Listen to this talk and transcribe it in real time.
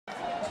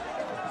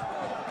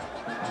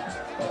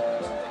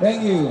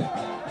Thank you.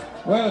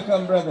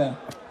 Welcome, brother.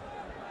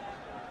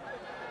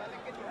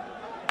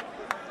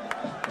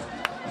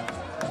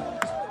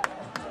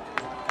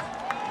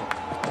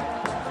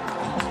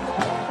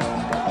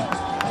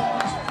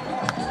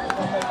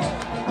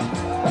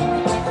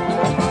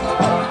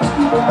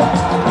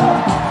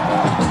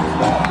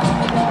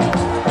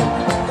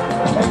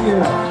 Thank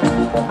you.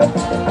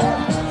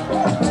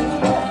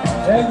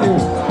 Thank you.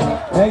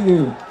 Thank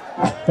you.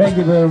 Thank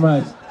you very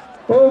much.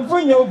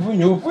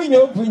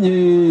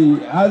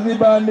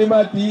 Azibande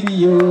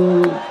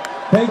material.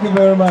 Thank you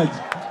very much.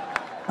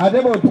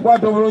 Adebo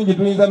tukwata obulungi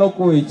tuyinza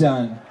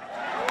n'okuweekyana.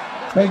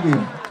 Thank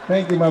you.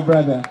 Thank you, my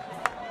brother.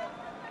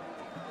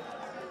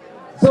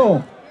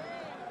 So,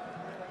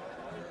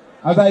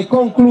 as I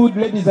conclude,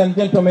 ladies and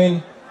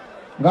gentlemen,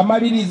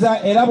 ngamaliriza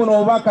era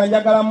buno obubaka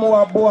njagala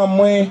muwabbo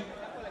wammwe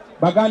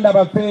baganda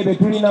baffe be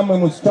tulina mmwe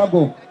mu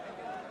struggle.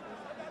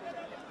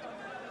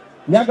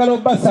 Njagala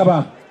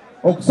obbasaba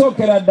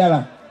okusookera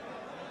ddala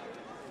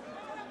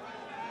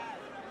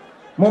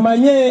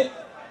mumanye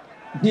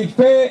nti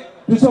ffe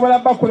tusobola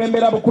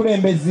bakulembera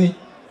bukulembezi,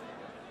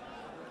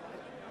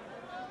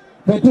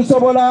 ffe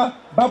tusobola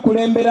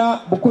bakulembera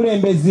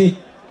bukulembezi,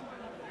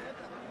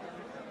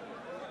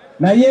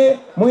 naye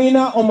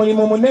muyina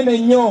omulimu munene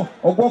nnyo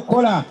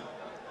ogw'okukola.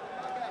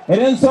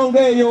 Era ensonga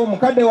eyo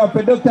mukadde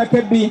waffe Dr.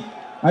 Kebbi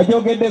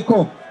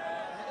ajogeddeko.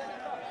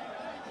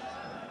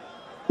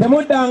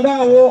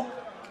 Temuddangaawo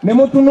ne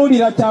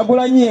mutunuulira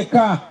Kyagulanyi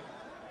yekka.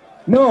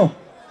 No,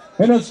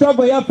 eno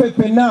struggle yaffe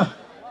ffenna.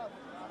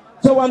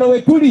 So wano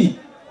we tuli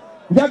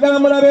njagala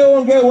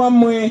mulabewo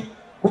ng'ewammwe,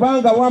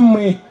 kubanga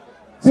wammwe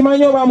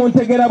simanyi oba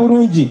muntegera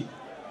bulungi.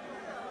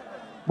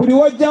 Buli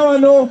wojja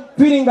wano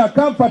feeling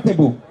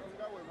comfortable,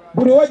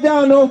 buli wojja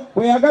wano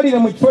weyagalire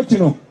mu kifo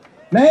kino,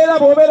 naye era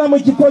bw'obeera mu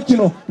kifo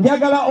kino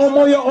njagala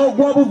omwoyo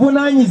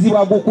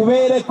ogw'obuvunaanyizibwa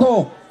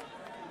gukubeereko,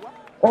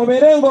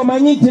 obeere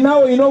ng'omanyi nti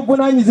naawe olina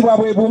obuvunaanyizibwa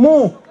bwe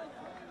bumu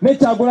ne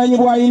Kyagulanyi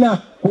bw'alina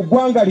ku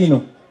ggwanga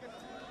lino.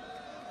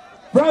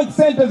 Frank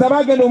Sente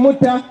zabagenda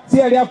omutta si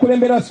yali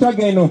akulembera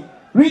struggle eno.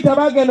 Rita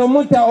bagenda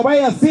omutta oba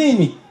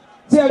Yasini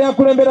si yali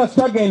akulembera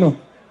struggle eno.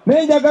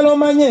 Naye njagala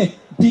omanye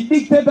nti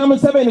dictator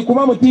Museveni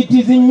kuba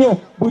mutiitiizi nnyo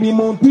buli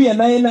muntu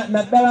yenna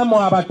naddala mu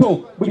abato,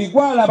 buli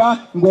gwalaba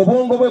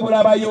ng'obwongo bwe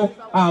bulabayo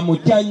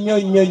amutya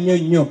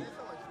nnyo.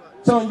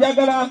 So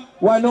njagala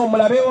wano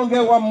mulabewo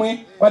ng'ewammwe,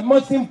 but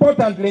most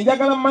importantly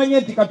njagala mmanye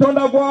nti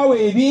Katonda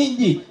gwawe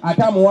ebingi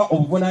ate amuwa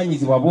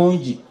obuvunaanyizibwa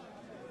bungi.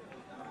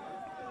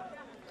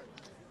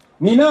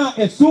 Nina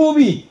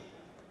essuubi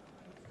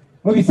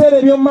mu biseera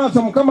eby'omu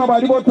maaso Mukama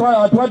bw'aliba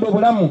atuwadde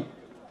obulamu.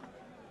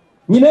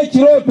 Nina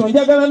ekirooto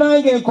njagala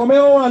nange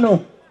nkomewo wano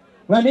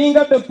nga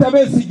ninga Dr.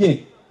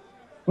 Besigye,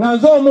 nga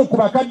nze omu ku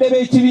bakadde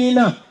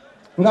b'ekibiina,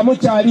 nga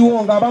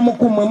mukyaliwo ng'abamu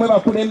ku mmwe mwe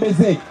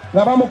bakulembeze,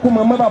 ng'abamu ku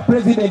mmwe mwe ba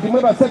president,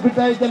 mwe ba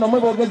secretary general, mwe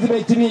boogezi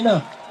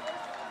b'ekibiina.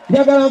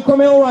 Njagala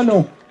nkomewo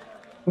wano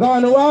nga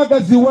wano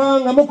waagaziwa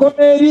nga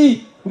mukoma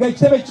eri,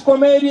 ng'ekitebe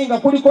kikoma eri, nga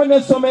kuliko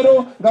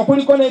n'essomero, nga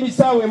kuliko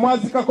n'ebisaawe,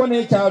 mwazikako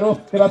n'ekyalo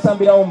ne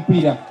basambirawo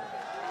omupiira.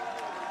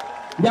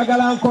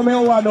 Njagala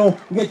nkomewo wano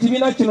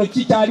ng'ekibiina kino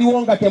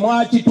kikyaliwo nga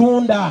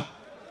temwakitunda.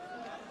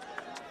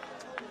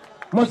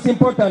 Most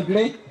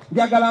importantly,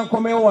 njagala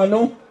nkomewo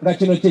wano nga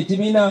kino kye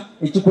kibiina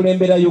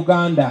ekikulembera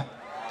Uganda.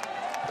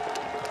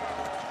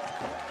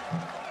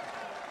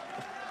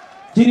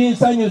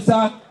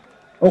 Kirinsanyusa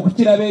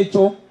okukiraba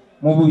ekyo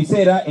mu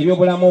biseera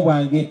eby'obulamu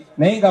bwange,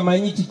 naye nga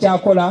manyi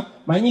kikyakola,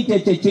 manyi nti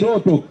ekyo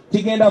ekirooto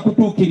kigenda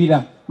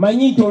kutuukirira,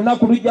 manyi nti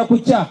olunaku lujja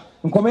kukya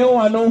nkomewo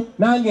wano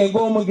nange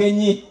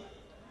ng'omugenyi,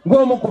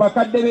 ng'omu ku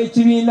bakadde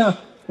b'ekibiina,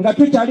 nga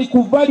tukyali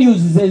ku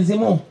values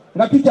zezimu,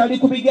 nga tukyali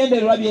ku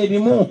bigendererwa bye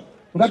bimu,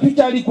 nga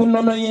tukyali ku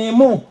nnono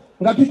y'emu,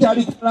 nga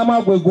tukyali ku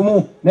mulamu gwe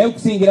gumu, naye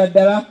okusingira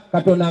ddala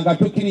Katonda nga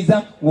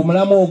tukkiriza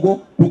ng'omulamu ogwo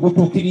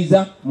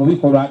tugutuukiriza mu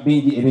bikolwa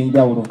bingi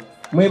eby'enjawulo.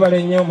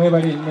 Mwebale nnyo,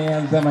 mwebale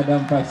neyanza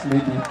Madam First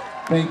Lady.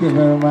 Thank you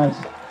very much.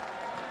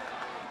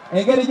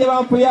 Engeri gye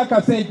banfuye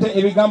akasente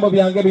ebigambo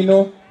byange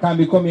bino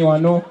kambikomye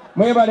wano.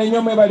 Mwebale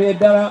nnyo, mwebalire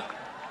ddala.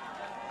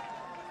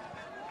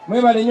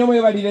 Mwebale nnyo,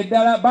 mwebalire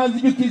ddala.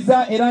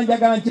 Banzijukiza era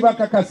njagala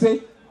nkibakakase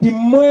ti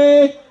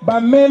mwe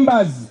ba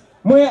members,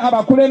 mwe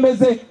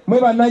abakulembeze, mwe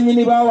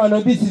bannannyini ba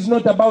wano. This is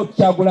not about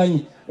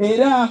Kyagulanyi.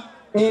 Era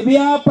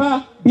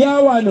ebyapa bya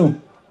wano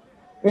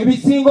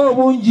ebisinga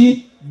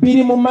obungi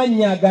biri mu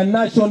mannya ga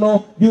National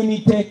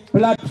Unity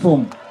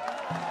Platform.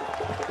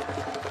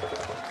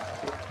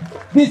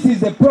 This is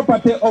the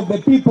property of the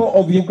people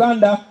of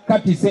Uganda,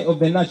 courtesy of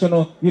the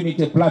National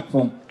Unity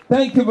Platform.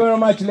 Thank you very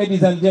much,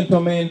 ladies and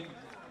gentlemen,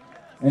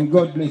 and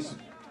God bless you.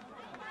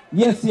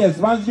 Yes,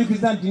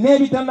 banzijukiza nti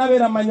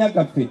n'ebitanabeera manya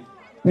gaffe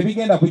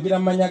tebigenda kugira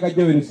manya ga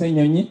Joel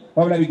Ssenyonyi,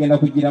 wabula bigenda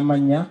kugira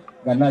manya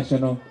ga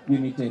National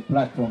Unity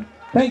Platform.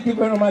 Thank you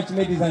very much,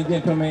 ladies and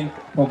gentlemen,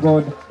 for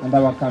God and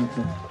our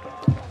country.